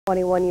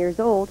21 years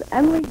old,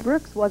 Emily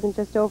Brooks wasn't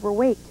just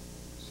overweight.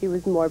 She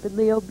was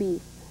morbidly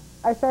obese.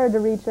 I started to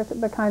reach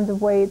the kinds of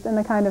weights and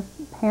the kind of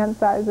pant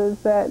sizes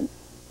that,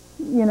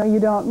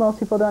 most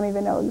people don't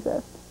even know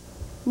exist.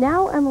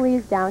 Now Emily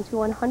is down to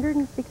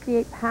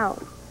 168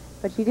 pounds,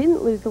 but she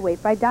didn't lose the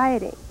weight by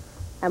dieting.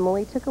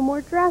 Emily took a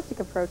more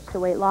drastic approach to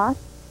weight loss,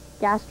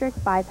 gastric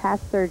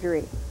bypass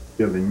surgery.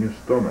 You have a new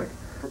stomach.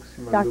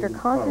 Dr.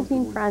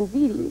 Constantine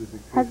Franzides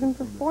has been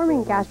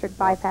performing gastric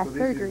bypass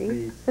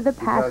surgery for the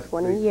past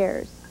 20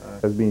 years.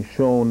 It has been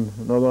shown,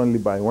 not only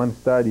by one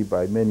study,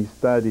 by many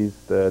studies,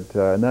 that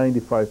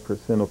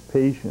 95% of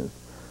patients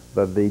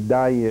that they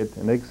diet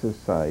and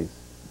exercise,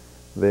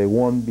 they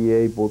won't be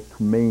able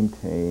to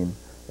maintain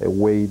a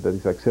weight that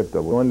is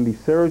acceptable. Only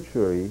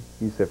surgery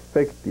is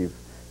effective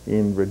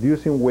in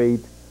reducing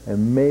weight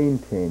and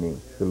maintaining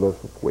the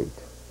loss of weight.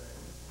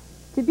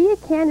 To be a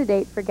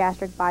candidate for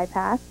gastric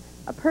bypass,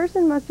 a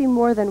person must be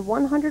more than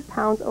 100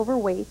 pounds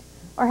overweight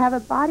or have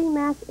a body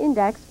mass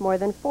index more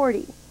than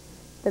 40.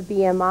 The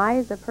BMI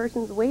is a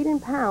person's weight in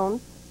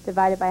pounds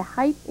divided by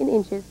height in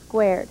inches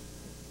squared.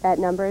 That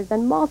number is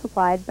then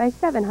multiplied by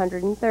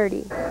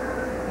 730.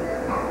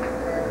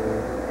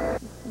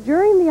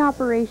 During the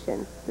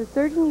operation, the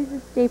surgeon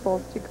uses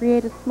staples to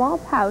create a small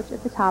pouch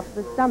at the top of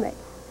the stomach.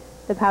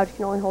 The pouch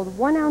can only hold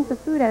 1 ounce of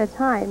food at a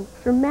time,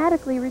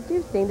 dramatically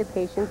reducing the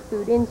patient's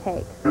food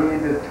intake.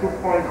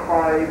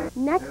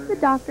 Next, the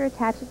doctor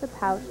attaches the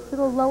pouch to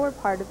the lower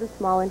part of the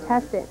small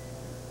intestine.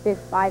 This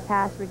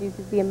bypass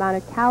reduces the amount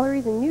of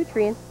calories and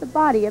nutrients the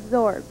body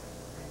absorbs.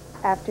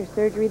 After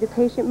surgery, the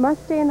patient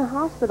must stay in the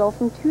hospital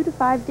from 2 to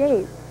 5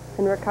 days,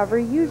 and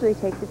recovery usually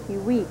takes a few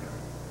weeks.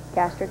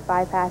 Gastric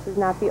bypass is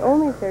not the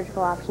only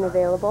surgical option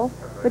available,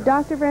 but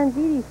Dr.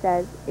 Franzides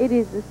says it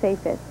is the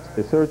safest.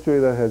 The surgery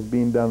that has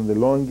been done the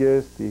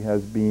longest, it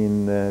has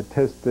been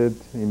tested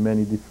in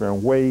many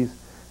different ways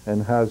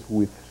and has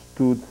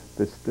withstood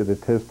the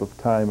test of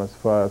time as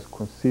far as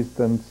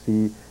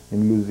consistency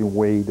in losing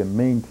weight and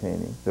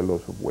maintaining the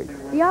loss of weight.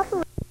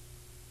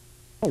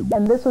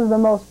 And this was the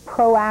most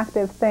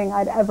proactive thing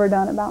I'd ever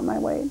done about my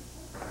weight.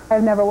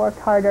 I've never worked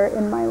harder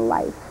in my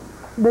life.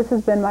 This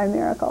has been my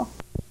miracle.